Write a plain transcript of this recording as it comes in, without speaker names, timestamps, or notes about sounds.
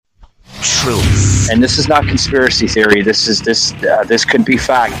truth. And this is not conspiracy theory. This could be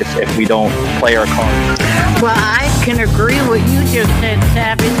fact if we don't play our cards. Well, I can agree with you just said,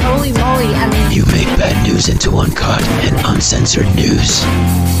 Savage. Holy moly! I mean, You make bad news into uncut and uncensored news.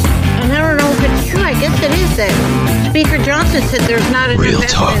 and I don't know if it's true. I guess it is that Speaker Johnson said there's not enough Real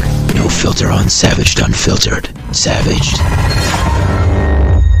talk, evidence. no filter on Savaged Unfiltered. Savaged.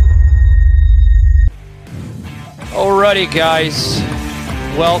 Alrighty, guys.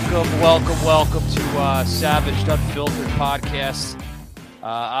 Welcome to Savaged Unfiltered podcast.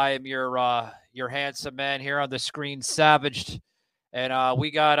 I am your handsome man here on the screen, Savaged, and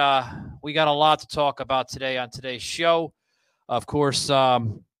we got a lot to talk about today on today's show. Of course, I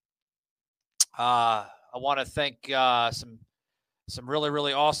want to thank some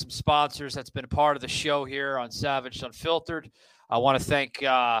really awesome sponsors that's been a part of the show here on Savaged Unfiltered. I want to thank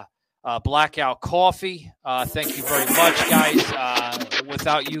Blackout Coffee. Thank you very much, guys.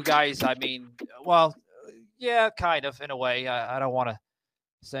 Without you guys, I mean, well, yeah, kind of, in a way. I don't want to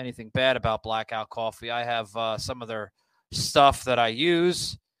say anything bad about Blackout Coffee. I have some of their stuff that I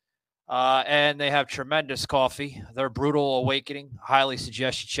use, and they have tremendous coffee. Their Brutal Awakening, highly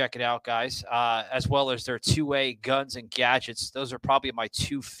suggest you check it out, guys, as well as their 2A Guns and Gadgets. Those are probably my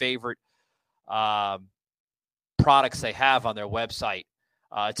two favorite products they have on their website.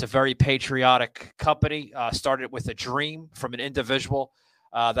 It's a very patriotic company. Started with a dream from an individual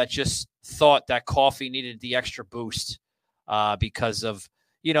that just thought that coffee needed the extra boost because of,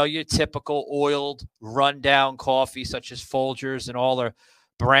 your typical oiled, rundown coffee such as Folgers and all the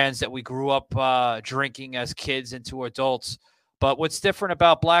brands that we grew up drinking as kids into adults. But what's different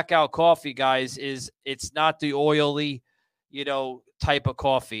about Blackout Coffee, guys, is it's not the oily, type of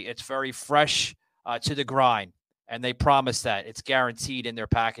coffee. It's very fresh to the grind. And they promise that. It's guaranteed in their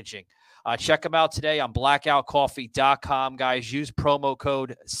packaging. Check them out today on blackoutcoffee.com, guys. Use promo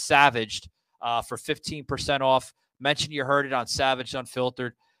code SAVAGED for 15% off. Mention you heard it on Savaged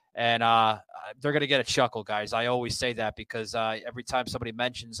Unfiltered, and they're going to get a chuckle, guys. I always say that because every time somebody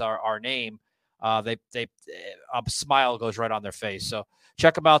mentions our name, a smile goes right on their face. So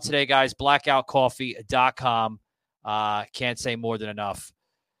check them out today, guys. blackoutcoffee.com. Can't say more than enough.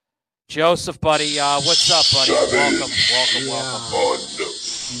 Joseph, buddy, what's up, buddy? Welcome.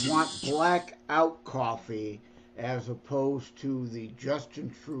 You want Blackout Coffee as opposed to the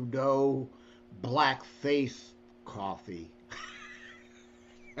Justin Trudeau blackface coffee.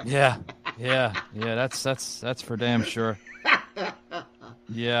 Yeah. That's for damn sure.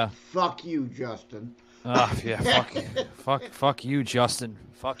 Yeah. Fuck you, Justin. Yeah. Fuck you, Justin.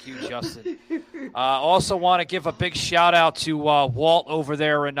 Fuck you, Justin. Also want to give a big shout out to Walt over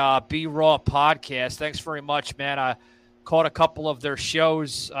there in B Raw Podcast. Thanks very much, man. I caught a couple of their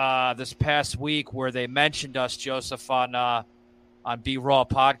shows this past week where they mentioned us, Joseph, on B Raw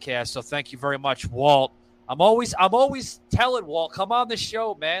Podcast. So thank you very much, Walt. I'm always telling Walt, come on the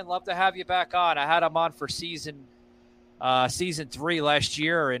show, man. Love to have you back on. I had him on for season 3 last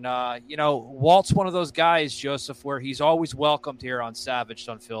year, and Walt's one of those guys, Joseph, where he's always welcomed here on Savaged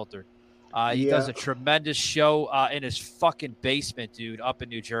Unfiltered. He does a tremendous show in his fucking basement, dude, up in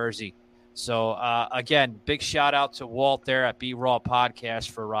New Jersey. So again, big shout out to Walt there at B Raw Podcast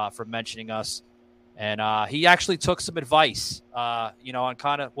for mentioning us, and he actually took some advice, on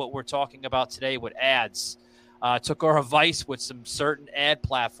kind of what we're talking about today with ads. Took our advice with some certain ad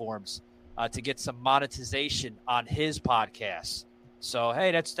platforms. To get some monetization on his podcast. So,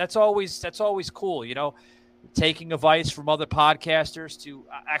 hey, that's always cool, taking advice from other podcasters to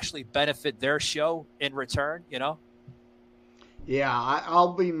actually benefit their show in return, Yeah,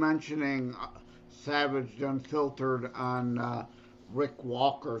 I'll be mentioning Savaged Unfiltered on Rick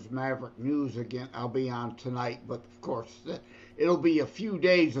Walker's Maverick News again. I'll be on tonight, but of course, it'll be a few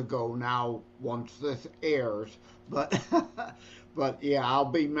days ago now once this airs. But, but yeah, I'll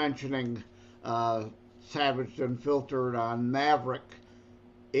be mentioning Savaged Unfiltered on Maverick,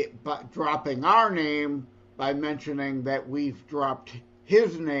 dropping our name by mentioning that we've dropped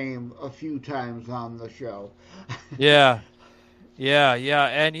his name a few times on the show. Yeah.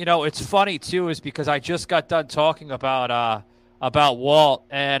 And, it's funny, too, is because I just got done talking about Walt,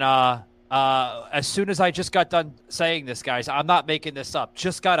 and as soon as I just got done saying this, guys, I'm not making this up,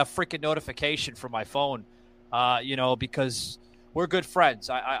 just got a freaking notification from my phone, because we're good friends.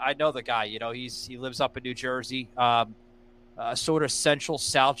 I know the guy. He lives up in New Jersey, sort of central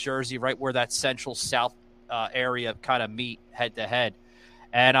South Jersey, right where that central South area kind of meet head to head.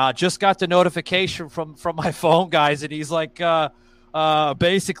 And just got the notification from my phone, guys, and he's like,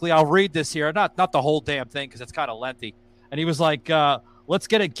 basically, I'll read this here, not the whole damn thing because it's kind of lengthy. And he was like, let's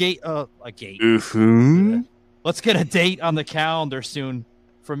get a gate. Mm-hmm. Let's get a date on the calendar soon.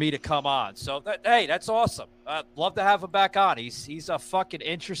 for me to come on. So, hey, that's awesome. Love to have him back on. He's a fucking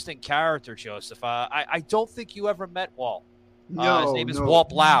interesting character, Joseph. I don't think you ever met Walt. His name is Walt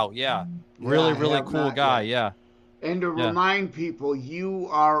Blau. Yeah. Really, really cool guy. Yet. Yeah. And to remind people, you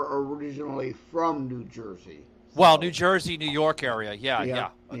are originally from New Jersey. So. Well, New Jersey, New York area. Yeah.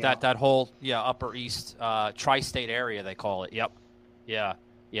 That whole, Upper East, tri-state area, they call it. Yep. Yeah.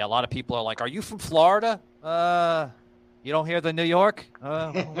 Yeah, a lot of people are like, are you from Florida? You don't hear the New York?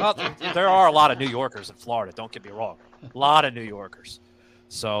 Well, there are a lot of New Yorkers in Florida, don't get me wrong. A lot of New Yorkers.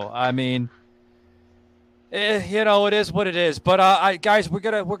 So, I mean, it is what it is. But, guys, we're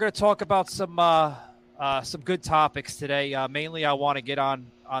gonna talk about some good topics today. Mainly, I want to get on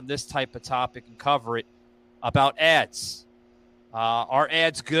this type of topic and cover it about ads. Are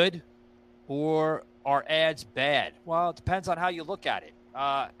ads good or are ads bad? Well, it depends on how you look at it.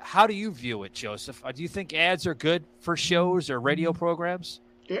 How do you view it, Joseph? Do you think ads are good for shows or radio programs?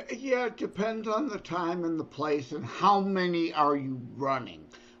 Yeah, it depends on the time and the place and how many are you running.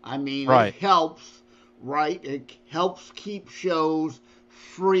 I mean, It helps, right? It helps keep shows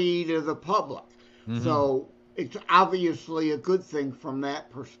free to the public. Mm-hmm. So it's obviously a good thing from that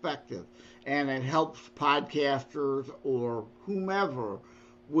perspective. And it helps podcasters or whomever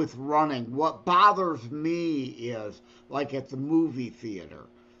with running. What bothers me is, like at the movie theater,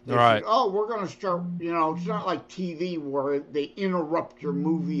 they said, we're going to start, it's not like TV where they interrupt your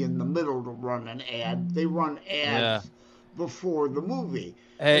movie in the middle to run an ad. They run ads before the movie.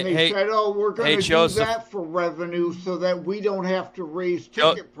 And they said, we're going to do that for revenue so that we don't have to raise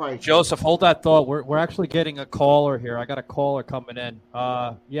ticket prices. Joseph, hold that thought. We're actually getting a caller here. I got a caller coming in.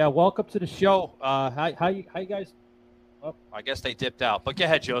 Welcome to the show. How you guys? Oh, I guess they dipped out. But go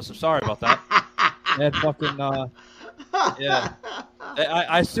ahead, Joseph. Sorry about that.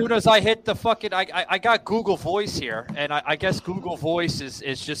 As soon as I hit the fucking, I got Google Voice here, and I guess Google Voice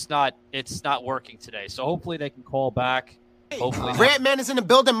is just not working today. So hopefully they can call back. Hopefully. Redman is in the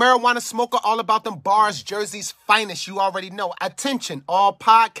building. Marijuana smoker, all about them bars, Jersey's finest. You already know. Attention, all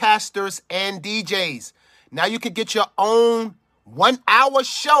podcasters and DJs. Now you can get your own 1 hour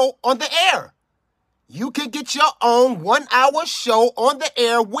show on the air. You can get your own 1 hour show on the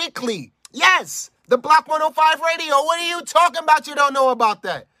air weekly. Yes, the Block 105 Radio. What are you talking about? You don't know about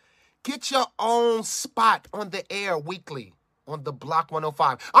that. Get your own spot on the air weekly on the Block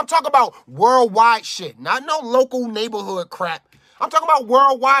 105. I'm talking about worldwide shit, not no local neighborhood crap. I'm talking about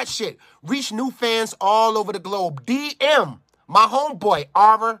worldwide shit. Reach new fans all over the globe. DM my homeboy,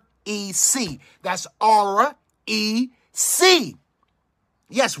 Aura EC. That's Aura EC.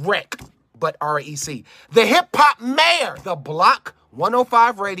 Yes, Rick, but REC. The hip-hop mayor, the Block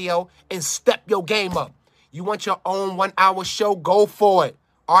 105 Radio, and step your game up. You want your own 1 hour show? Go for it.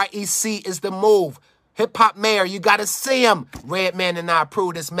 REC is the move. Hip-hop mayor, you got to see him. Redman and I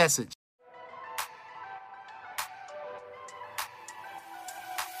approve this message.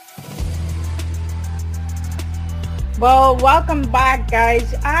 Well, welcome back,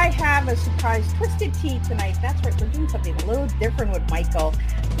 guys. I have a surprise Twisted Tea tonight. That's right, we're doing something a little different with Michael.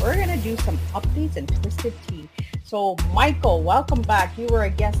 We're going to do some updates and Twisted Tea. So, Michael, welcome back. You were a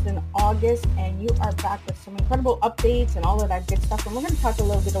guest in August, and you are back with some incredible updates and all of that good stuff. And we're going to talk a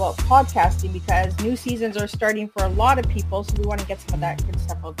little bit about podcasting because new seasons are starting for a lot of people, so we want to get some of that good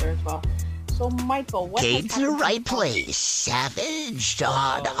stuff out there as well. So, Michael, what came to the right place. Savage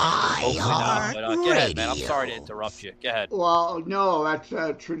on iHeart Radio. Go ahead, man. I'm sorry to interrupt you. Go ahead. Well, no, that's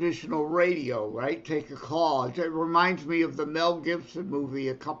traditional radio, right? Take a call. It reminds me of the Mel Gibson movie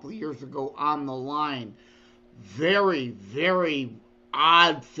a couple of years ago, On the Line. Very, very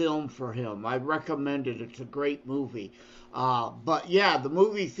odd film for him. I recommend it. It's a great movie. But yeah, the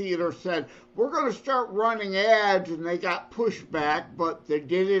movie theater said, we're going to start running ads, and they got pushback, but they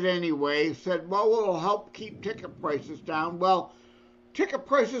did it anyway. Said, well, it'll help keep ticket prices down. Well, ticket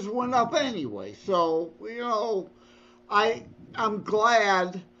prices went up anyway. So, I'm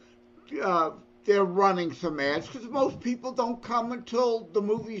glad they're running some ads because most people don't come until the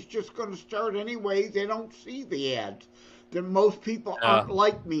movie's just going to start anyway. They don't see the ads. That most people aren't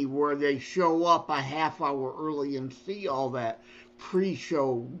like me where they show up a half hour early and see all that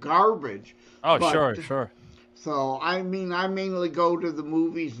pre-show garbage. Oh, sure. So, I mean, I mainly go to the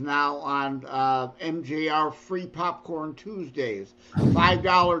movies now on MJR Free Popcorn Tuesdays.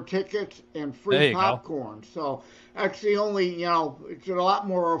 $5 tickets and free popcorn. Go. So, that's the only, it's a lot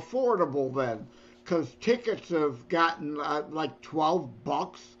more affordable then because tickets have gotten like $12.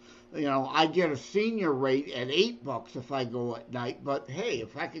 I get a senior rate at $8 if I go at night, but hey,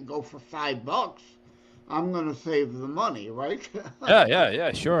 if I could go for $5, I'm going to save the money, right?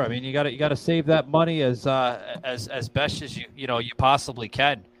 Yeah, sure. I mean, you got to save that money as best as you possibly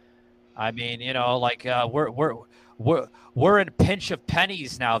can. I mean, like we're in a pinch of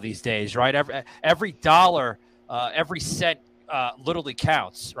pennies now these days, right? Every dollar, every cent literally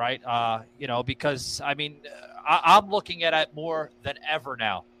counts, right? Because I mean, I'm looking at it more than ever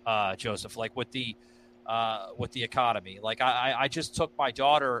now, Joseph. Like with the economy, like I just took my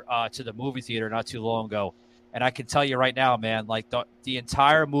daughter to the movie theater not too long ago, and I can tell you right now, man, like the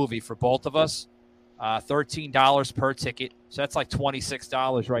entire movie for both of us. $13 per ticket. So that's like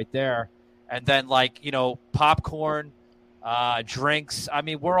 $26 right there. And then popcorn, drinks. I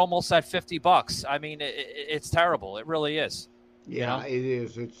mean, we're almost at $50. I mean, it's terrible. It really is. Yeah, it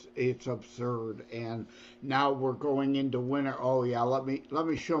is. It's absurd. And now we're going into winter. Oh yeah, let me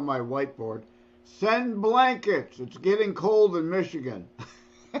show my whiteboard. Send blankets. It's getting cold in Michigan.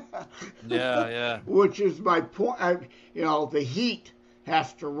 Yeah. Which is my point. The heat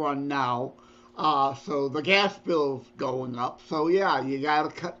has to run now. So the gas bill's going up. So yeah, you got to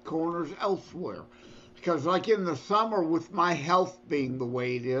cut corners elsewhere. Because like in the summer, with my health being the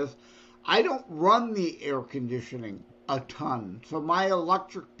way it is, I don't run the air conditioning a ton. So my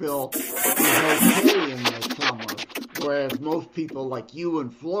electric bill is okay in the summer. Whereas most people like you in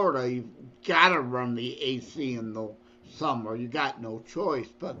Florida, you've got to run the AC in the summer. You got no choice.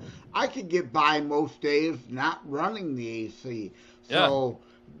 But I could get by most days not running the AC. So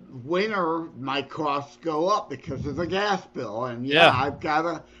winter, my costs go up because of the gas bill, and I've got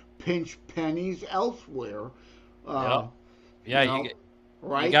to pinch pennies elsewhere. Right?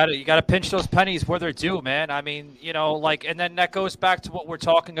 You got to pinch those pennies where they're due, man. I mean, and then that goes back to what we're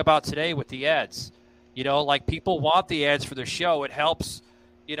talking about today with the ads. Like people want the ads for their show. It helps,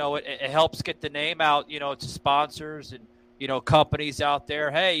 it helps get the name out, to sponsors and companies out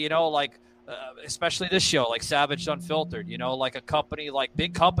there. Hey, especially this show, like Savage Unfiltered, like a company, like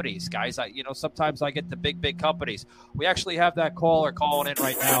big companies, guys. Sometimes I get the big companies. We actually have that caller calling in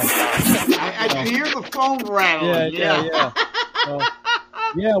right now. I can hear the phone rattling.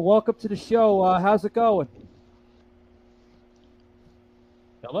 Yeah. Welcome to the show. How's it going?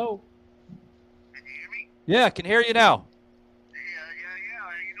 Hello? Can you hear me? Yeah, I can hear you now. Yeah. How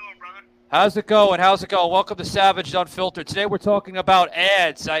you doing, brother? How's it going? Welcome to Savage Unfiltered. Today we're talking about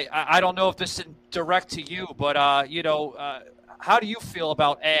ads. I don't know if this is direct to you, but how do you feel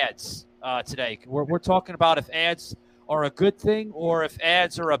about ads today? We're talking about if ads are a good thing or if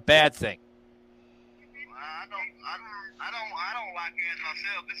ads are a bad thing. I don't like ads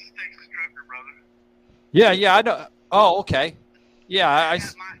myself. This is Texas Trucker, brother. Yeah, I know. Oh, okay. Yeah, I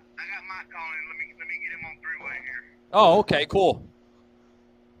got Mike calling. Let me get him on three-way here. Oh, okay, cool.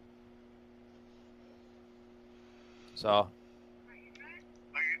 So. Are you there,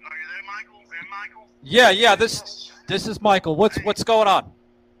 Michael? Is that Michael? Yeah. This is Michael. What's going on?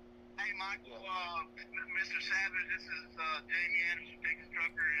 Hey, Michael. Mr. Savage. This is Jamie Adams, Texas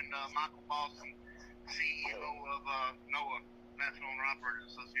Trucker, and Michael Boston, CEO of NOAA, National Owner Operators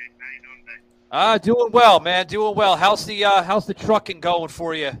Association. How you doing today? Doing well, man. Doing well. How's the trucking going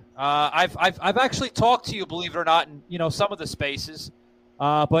for you? I've actually talked to you, believe it or not, in some of the spaces.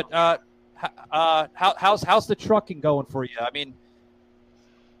 But how's the trucking going for you? I mean,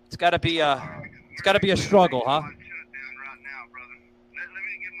 it's got to be a struggle, huh? Shut down right now, brother. Let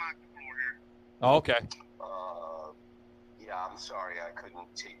me get Mike the floor here. Oh, okay. Yeah, I'm sorry I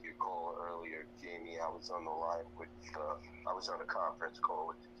couldn't take your call earlier, Jamie. I was on the line with, I was on a conference call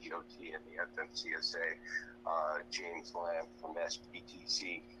with the DOT and the FMCSA. James Lamb from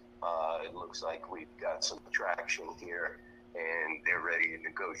SPTC. It looks like we've got some traction here, and they're ready to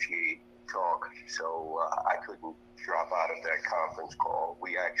negotiate, talk. So I couldn't drop out of that conference call.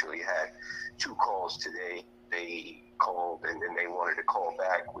 We actually had 2 calls today. They called, and then they wanted to call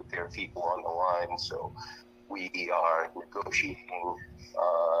back with their people on the line. So we are negotiating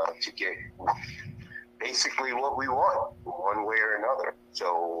to get basically what we want, one way or another.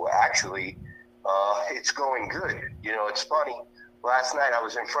 So actually, it's going good. It's funny. Last night I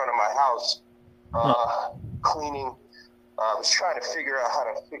was in front of my house cleaning. I was trying to figure out how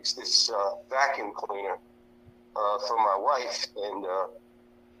to fix this vacuum cleaner for my wife, and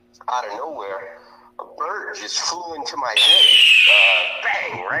out of nowhere, a bird just flew into my head.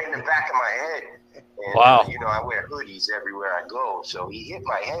 Bang! Right in the back of my head. And, wow. I wear hoodies everywhere I go, so he hit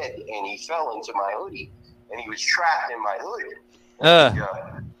my head and he fell into my hoodie, and he was trapped in my hood. And,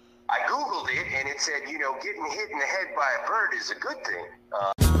 I Googled it, and it said, getting hit in the head by a bird is a good thing.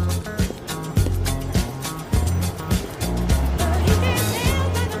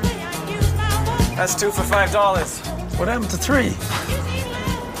 That's 2 for $5. What happened to 3?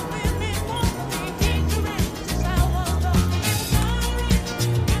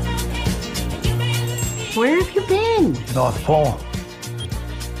 Where have you been? North Pole.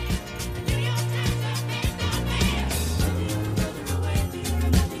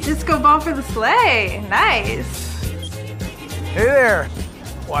 Disco ball for the sleigh. Nice. Hey there.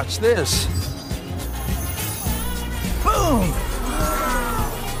 Watch this. Boom!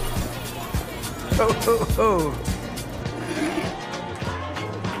 Ho, ho, ho.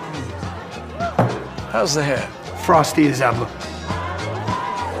 How's the head? Frosty as ever.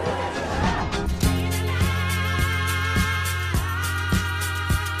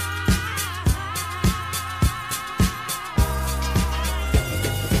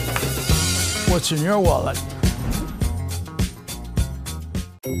 What's in your wallet?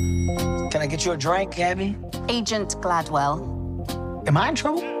 Can I get you a drink, Gabby? Agent Gladwell. Am I in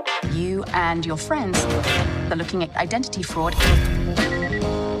trouble? You and your friends are looking at identity fraud,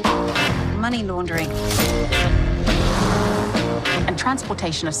 money laundering, and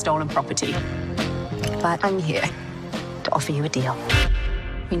transportation of stolen property. But I'm here to offer you a deal.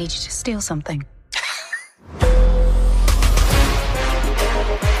 We need you to steal something.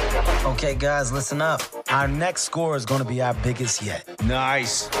 Okay, guys, listen up. Our next score is going to be our biggest yet.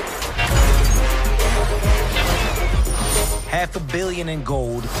 Nice. $500 million in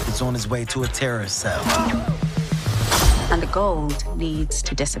gold is on its way to a terrorist cell. And the gold needs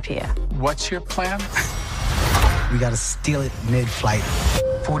to disappear. What's your plan? We got to steal it mid-flight,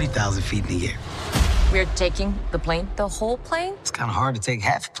 40,000 feet in the air. We're taking the plane, the whole plane? It's kind of hard to take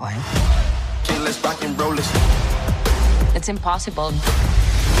half a plane. Okay, let's rock and roll this. It's impossible.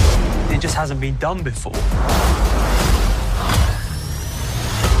 It just hasn't been done before.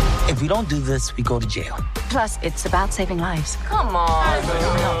 If we don't do this, we go to jail. Plus, it's about saving lives. Come on.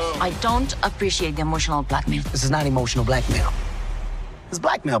 I don't appreciate the emotional blackmail. This is not emotional blackmail. It's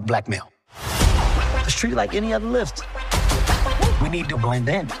blackmail. Let's treat it like any other lift. We need to blend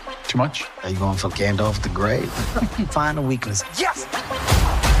in. Too much? Are you going for Gandalf the Grey? Find a weakness. Yes!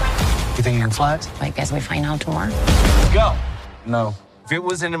 You think you can fly it? I guess we find out tomorrow. Go. No. If it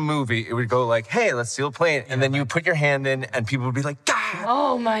was in a movie, it would go like, hey, let's steal a plane. And then you put your hand in and people would be like, God.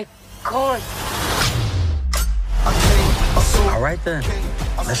 Oh my God. All right then.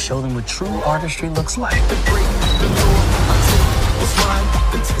 Let's show them what true artistry looks like.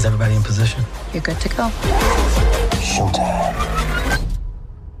 Is everybody in position? You're good to go. Showtime.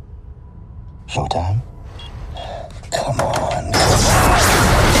 Showtime? Come on.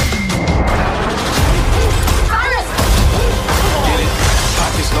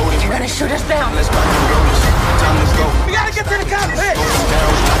 You're gonna shoot us down. Let's rock and roll this. Time, let's go. We gotta get to the cockpit.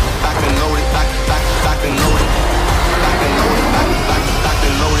 Back and loaded, back and loaded. Back and loaded, back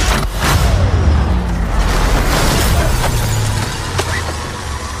and loaded.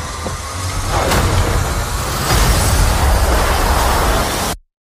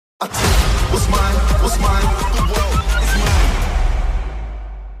 What's mine? What's mine? The world is mine.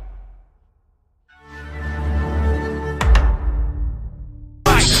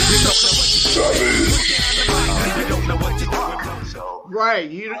 Right,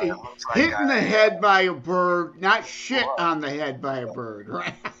 you hitting the head by a bird, not shit on the head by a bird,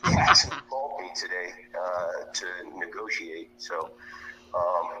 right? Called me today to negotiate, so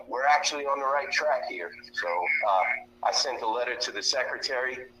we're actually on the right track here. So I sent a letter to the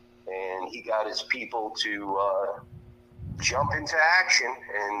secretary, and he got his people to jump into action,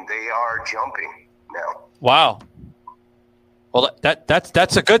 and they are jumping now. Wow. Well,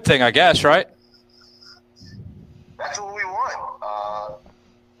 that's a good thing, I guess, right? That's what we want.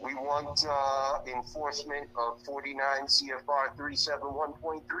 We want enforcement of 49 CFR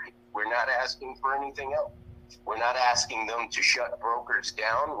 371.3. We're not asking for anything else. We're not asking them to shut brokers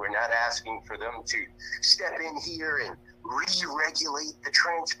down. We're not asking for them to step in here and re-regulate the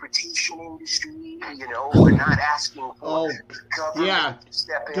transportation industry. You know, we're not asking for government to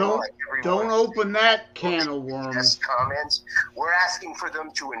step in. Don't open that can of worms. Comments. We're asking for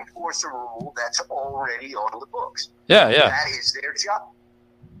them to enforce a rule that's already on the books. Yeah. That is their job.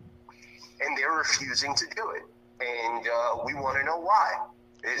 And they're refusing to do it. And we want to know why.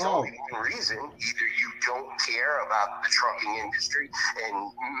 There's only one reason. Either you don't care about the trucking industry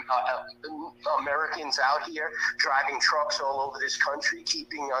and Americans out here driving trucks all over this country,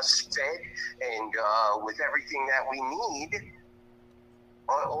 keeping us fed and with everything that we need,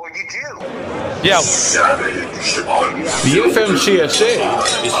 or you do. Yeah. The FMCSA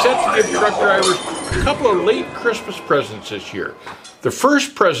is set to give truck drivers a couple of late Christmas presents this year. The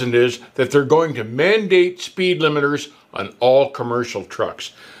first present is that they're going to mandate speed limiters on all commercial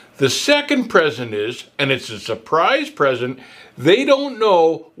trucks. The second present is, and it's a surprise present, they don't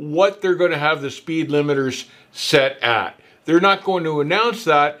know what they're going to have the speed limiters set at. They're not going to announce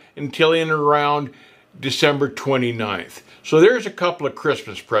that until in around December 29th. So there's a couple of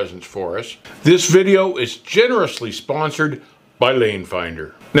Christmas presents for us. This video is generously sponsored by Lane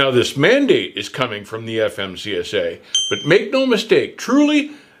Finder. Now, this mandate is coming from the FMCSA, but make no mistake,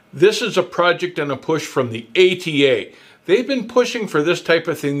 truly, this is a project and a push from the ATA. They've been pushing for this type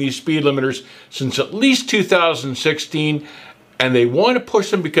of thing, these speed limiters, since at least 2016, and they want to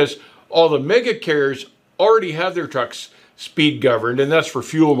push them because all the mega carriers already have their trucks speed governed, and that's for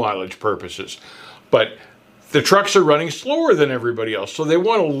fuel mileage purposes. But the trucks are running slower than everybody else, so they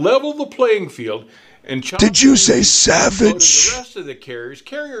want to level the playing field. And did you say savage? The rest of the carriers,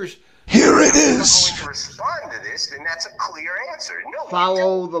 here it is. If you're going to respond to this, then that's a clear answer. No,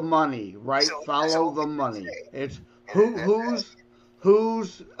 follow the money, right? So, follow the money. It's who's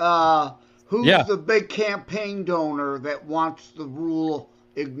the big campaign donor that wants the rule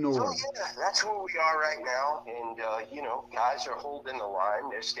ignored. So yeah, that's who we are right now, and guys are holding the line.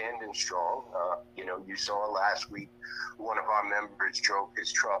 They're standing strong. You saw last week one of our members drove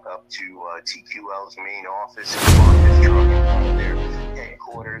his truck up to TQL's main office and parked his truck in front of their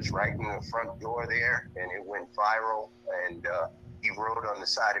headquarters, right in the front door there, and it went viral. And he wrote on the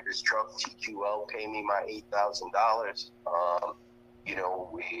side of his truck, "TQL, pay me my $8,000."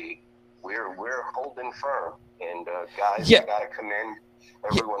 We're holding firm, and guys, I gotta commend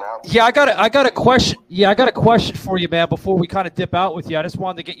everyone out. Yeah, I got a question. Yeah, I got a question for you, man. Before we kind of dip out with you, I just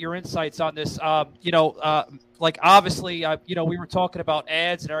wanted to get your insights on this. Like obviously, we were talking about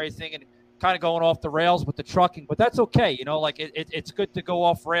ads and everything, and kind of going off the rails with the trucking, but that's okay. It's good to go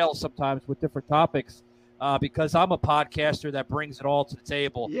off rails sometimes with different topics, because I'm a podcaster that brings it all to the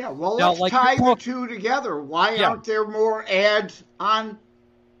table. Yeah, well, let's tie the two together. Why aren't there more ads on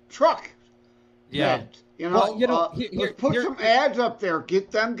truck? Yeah. Let's put some ads up there.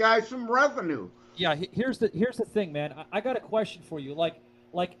 Get them guys some revenue. Yeah, here's the thing, man. I got a question for you. Like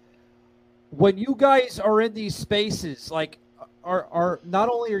when you guys are in these spaces, like are not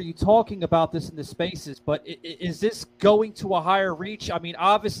only are you talking about this in the spaces, but is this going to a higher reach? I mean,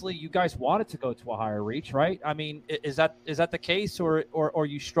 obviously you guys want it to go to a higher reach, right? I mean, is that the case, or are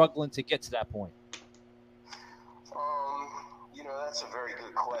you struggling to get to that point? That's a very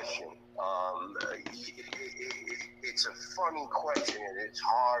good question. It's a funny question, and it's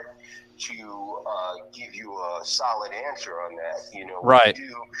hard to give you a solid answer on that. Right. We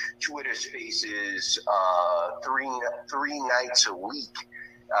do Twitter Spaces three nights a week,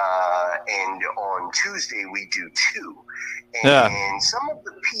 and on Tuesday we do 2. And some of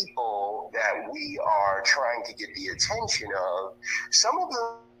the people that we are trying to get the attention of, some of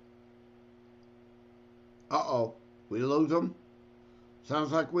them. Uh-oh, we lose them.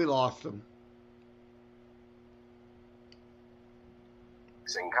 Sounds like we lost them.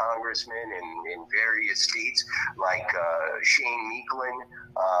 And congressmen in various states, like Shane Meeklin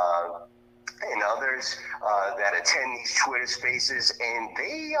and others that attend these Twitter Spaces, and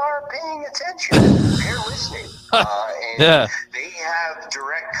they are paying attention. They're listening. They have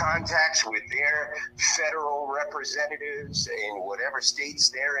direct contacts with their federal representatives in whatever states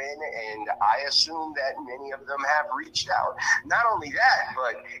they're in, and I assume that many of them have reached out. Not only that,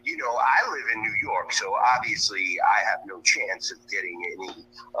 but I live in New York, so obviously I have no chance of getting any.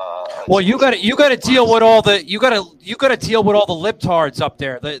 Well, you got to deal with all the you got to deal with all the libtards up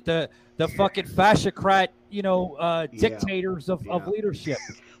there. The fucking fascocrat, dictators of leadership.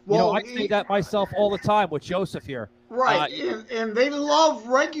 Well, I say that myself all the time with Joseph here. Right, and they love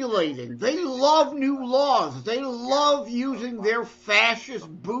regulating. They love new laws. They love using their fascist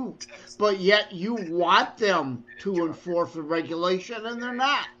boot, but yet you want them to enforce the regulation, and they're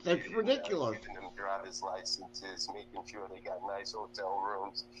not. That's ridiculous. Giving them driver's licenses, making sure they got nice hotel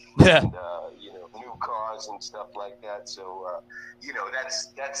rooms, and new cars and stuff like that. So,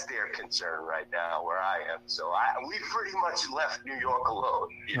 that's their concern right now where I am. So we pretty much left New York alone.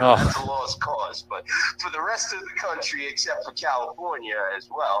 That's a lost cause. But for the rest of the country, except for California as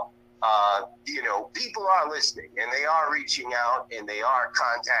well, people are listening, and they are reaching out, and they are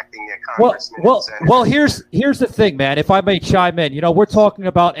contacting their congressmen. Well, here's the thing, man. If I may chime in, we're talking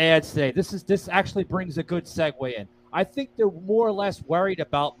about ads today. This actually brings a good segue in. I think they're more or less worried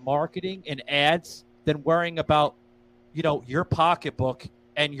about marketing and ads than worrying about, your pocketbook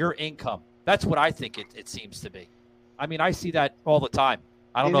and your income. That's what I think it seems to be. I mean, I see that all the time.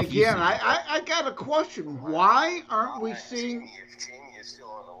 I don't know if again, I got a question. Why aren't we seeing? If Jamie is still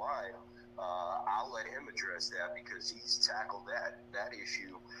on the line, I'll let him address that because he's tackled that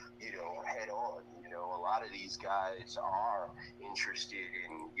issue, head on. A lot of these guys are interested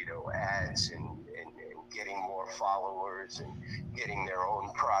in, ads and getting more followers and getting their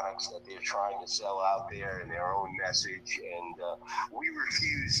own products that they're trying to sell out there and their own message. And we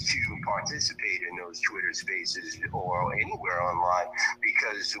refuse to participate in those Twitter spaces or anywhere online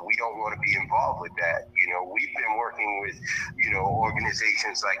because we don't want to be involved with that. We've been working with,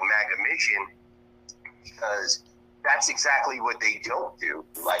 organizations like MAGA Mission because that's exactly what they don't do.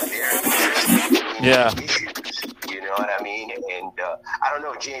 Like they're issues, you know what I mean? And I don't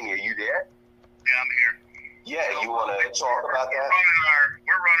know, Jamie, are you there? Yeah, I'm here. Yeah, you want to talk about that?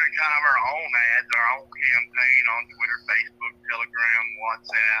 We're running kind of our own ads, our own campaign on Twitter, Facebook, Telegram,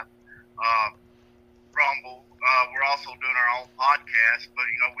 WhatsApp, Rumble. We're also doing our own podcast, but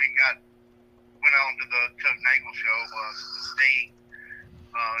we went on to the Chuck Nagel show, Sting,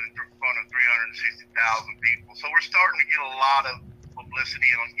 in front of 360,000 people. So we're starting to get a lot of publicity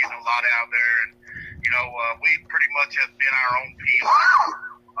and getting a lot out there, and we pretty much have been our own people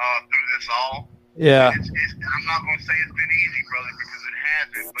through this all. Yeah. I'm not going to say it's been easy, brother, because it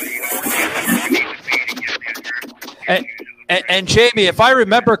hasn't. But And Jamie, if I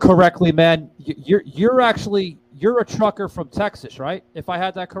remember correctly, man, you're a trucker from Texas, right? If I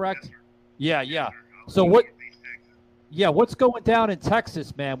had that correct. Yeah. So what's going down in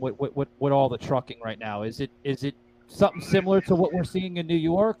Texas, man? With all the trucking right now? Is it something similar to what we're seeing in New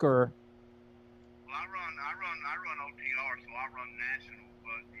York, or? Well, I run OTR, so I run national.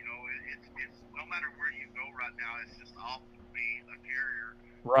 But it's no matter where you go right now, it's just awful to be a carrier,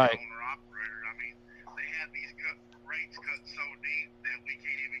 right? Owner operator. I mean, they have these rates cut so deep that we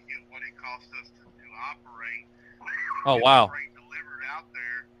can't even get what it costs us to operate. Oh wow. Delivered out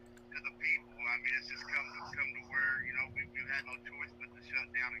there to the people. I mean, it's just come to where we've had no choice but to shut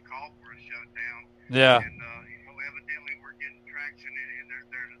down and call for a shutdown. Yeah. And evidently we're getting traction, and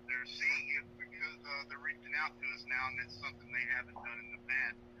they're seeing it because they're reaching out to us now, and it's something they haven't done in the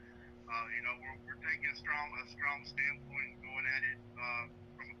past. We're taking a strong standpoint and going at it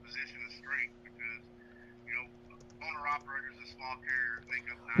from a position of strength because owner operators and small carriers make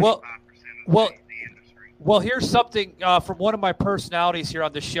up 95% of the industry. Well, here's something from one of my personalities here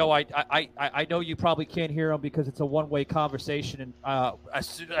on the show. I know you probably can't hear him because it's a one-way conversation, and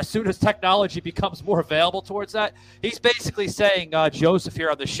as soon as technology becomes more available towards that, he's basically saying, Joseph here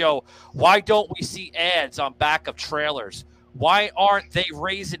on the show, why don't we see ads on back of trailers? Why aren't they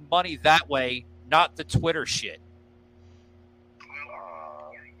raising money that way, not the Twitter shit? Well,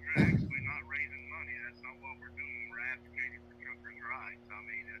 we're actually not raising money. That's not what we're doing. We're advocating for truckers' rights. I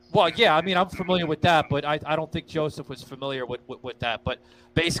mean, well, yeah, I mean, I'm familiar with that, but I don't think Joseph was familiar with that. But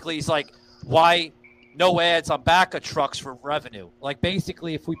basically, he's like, why no ads on back of trucks for revenue? Like,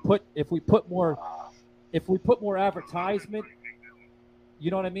 basically, if we put more advertisement,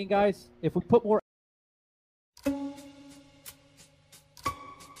 you know what I mean, guys? If we put more.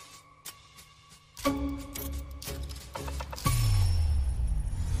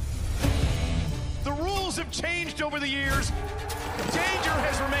 The rules have changed over the years. Danger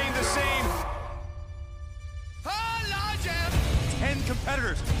has remained the same. 10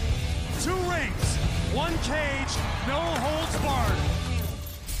 competitors, 2 rings, 1 cage, no holds barred.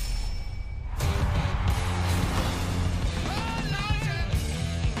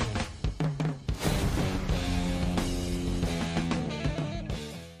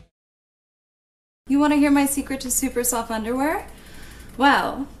 You want to hear my secret to super soft underwear?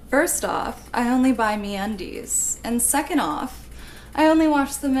 Well, first off, I only buy MeUndies. And second off, I only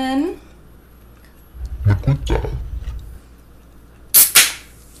wash them in...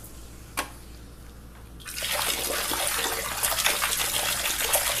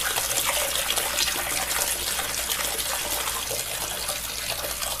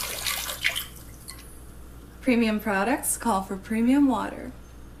 Premium products call for premium water.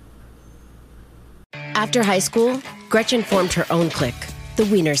 After high school, Gretchen formed her own clique, the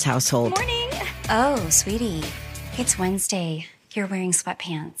Wieners household. Morning. Oh, sweetie. It's Wednesday. You're wearing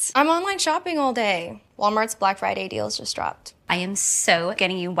sweatpants. I'm online shopping all day. Walmart's Black Friday deals just dropped. I am so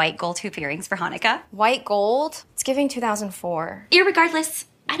getting you white gold hoop earrings for Hanukkah. White gold? It's giving 2004. Irregardless,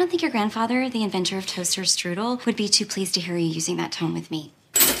 I don't think your grandfather, the inventor of toaster strudel, would be too pleased to hear you using that tone with me.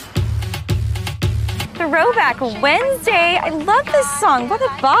 Throwback Wednesday. I love this song. What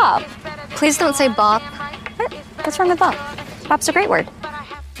a bop. Please don't say bop. What? What's wrong with bop? Bop's a great word.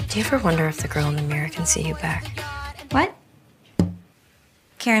 Do you ever wonder if the girl in the mirror can see you back? What?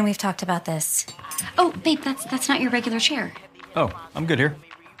 Karen, we've talked about this. Oh, babe, that's not your regular chair. Oh, I'm good here.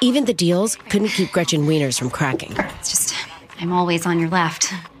 Even the deals couldn't keep Gretchen Wieners from cracking. It's just, I'm always on your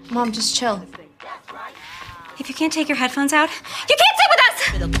left. Mom, just chill. If you can't take your headphones out, you can't sit with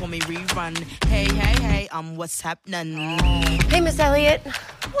us! Call me rerun. Hey, what's happening? Hey, Miss Elliott.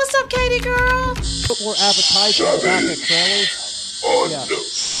 What's up, Katie girl? Put more advertising on the back of trailers. Yeah.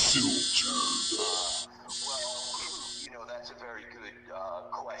 That's a very good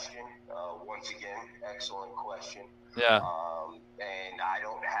question. Once again, excellent question. Yeah. And I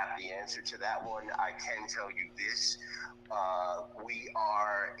don't have the answer to that one. I can tell you this. We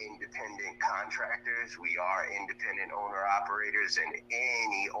are independent contractors. We are independent owner-operators, and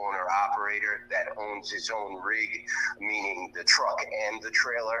any owner-operator that owns his own rig, meaning the truck and the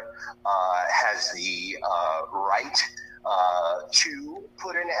trailer, has the right to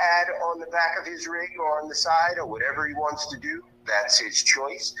put an ad on the back of his rig or on the side or whatever he wants to do. That's his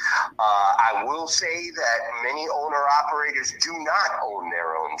choice. I will say that many owner-operators do not own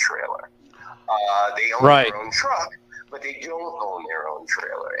their own trailer. They own their own truck, but they don't own their own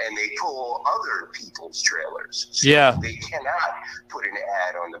trailer, and they pull other people's trailers. So they cannot put an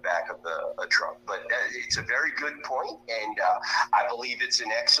ad on the back of a truck. But it's a very good point, and I believe it's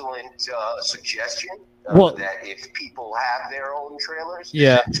an excellent suggestion that if people have their own trailers,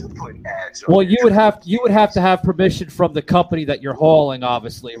 to put ads on. Well, you would have to have permission from the company that you're hauling,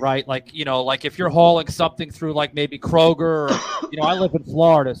 obviously, right? Like, like if you're hauling something through like maybe Kroger, or, I live in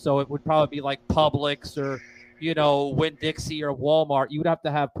Florida, so it would probably be like Publix or Winn-Dixie or Walmart. You would have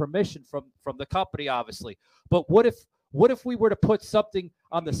to have permission from the company, obviously. But what if we were to put something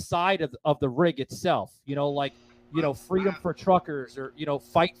on the side of the rig itself? Like Freedom for Truckers, or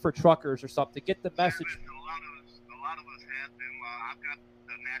Fight for Truckers, or something. Get the message. A lot of us have them. I've got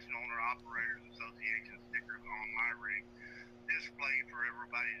the National Owner Operators Association stickers on my rig, displayed for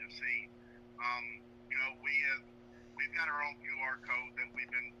everybody to see. We've got our own QR code that we've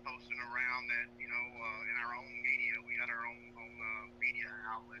been posting around that, in our own media. We got our own media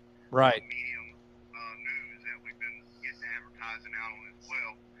outlet. Right. Medium news that we've been getting advertising out on as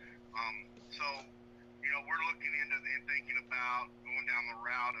well. So, we're looking into and thinking about going down the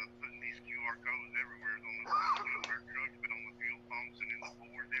route of putting these QR codes everywhere on the our trucks, but on the fuel pumps and in the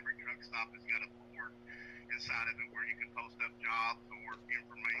boards. Every truck stop has got a board inside of it where you can post up jobs or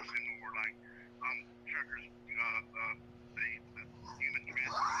information, or like truckers, the human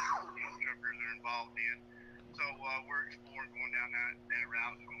transport truckers are involved in. So we're exploring going down that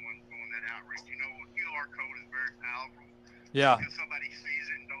route and going that outreach. A QR code is very powerful. Yeah. Because somebody sees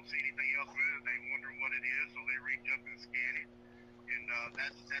it and don't see anything else with it, they wonder what it is, so they reach up and scan it. And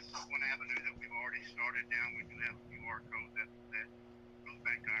that's one avenue that we've already started down. We do have a QR code that goes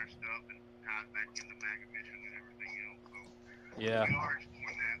back to our stuff and ties back into Maga Mission and everything else. So we are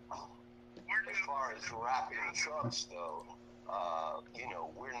exploring that. As far as wrapping trucks, though,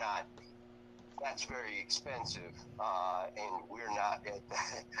 we're not. That's very expensive, and we're not at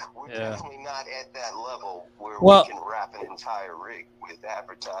that. We're definitely not at that level where we can wrap an entire rig with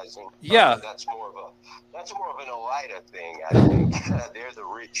advertising. Yeah, that's more of an OIDA thing. I think they're the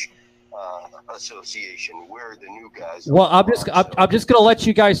rich association. We're the new guys. Well, I'm just gonna let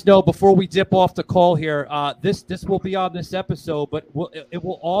you guys know before we dip off the call here. This will be on this episode, but it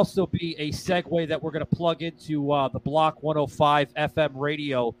will also be a segue that we're gonna plug into the Block 105 FM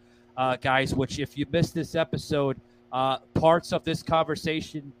radio. Guys, which if you missed this episode, parts of this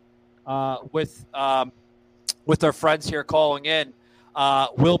conversation with our friends here calling in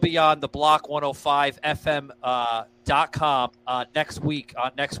will be on the Block 105FM.com next week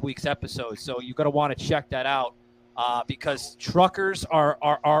on next week's episode. So you're going to want to check that out because truckers are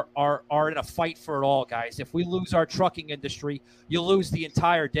in a fight for it all, guys. If we lose our trucking industry, you lose the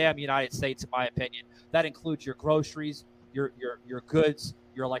entire damn United States, in my opinion. That includes your groceries, your goods,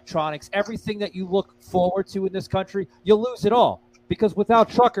 your electronics, everything that you look forward to in this country, you'll lose it all. Because without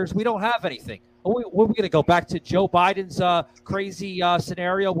truckers, we don't have anything. We're going to go back to Joe Biden's crazy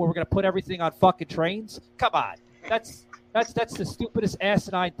scenario where we're going to put everything on fucking trains? Come on. That's the stupidest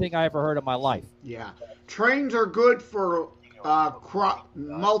asinine thing I ever heard in my life. Yeah. Trains are good for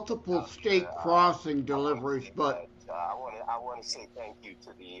multiple state crossing deliveries, but I want to say thank you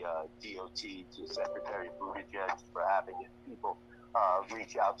to the DOT, to Secretary Buttigieg for having his people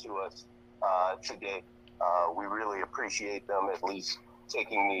reach out to us today. We really appreciate them at least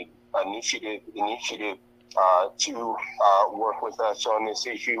taking the initiative to work with us on this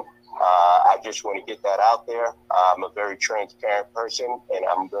issue. I just want to get that out there. I'm a very transparent person, and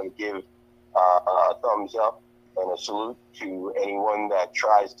I'm going to give a thumbs up and a salute to anyone that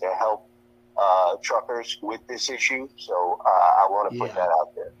tries to help truckers with this issue. So I want to put that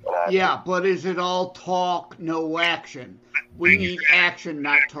out there. But is it all talk, no action? We need action,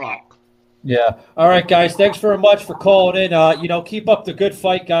 not talk. Yeah. All right, guys. Thanks very much for calling in. Keep up the good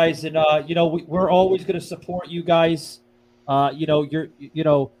fight, guys, and we're always going to support you guys.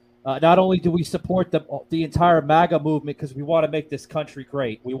 not only do we support the entire MAGA movement because we want to make this country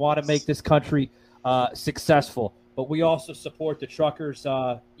great, we want to make this country successful, but we also support the truckers,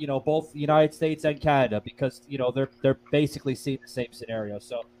 both the United States and Canada, because they're basically seeing the same scenario.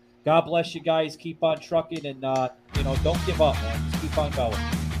 So God bless you guys. Keep on trucking, and don't give up, man. Just keep on going.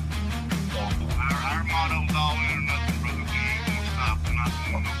 Our motto is all in or nothing, brother. We ain't gonna stop. We're not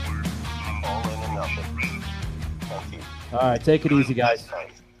going nowhere. All in or nothing. Thank you. All right, take it easy, guys.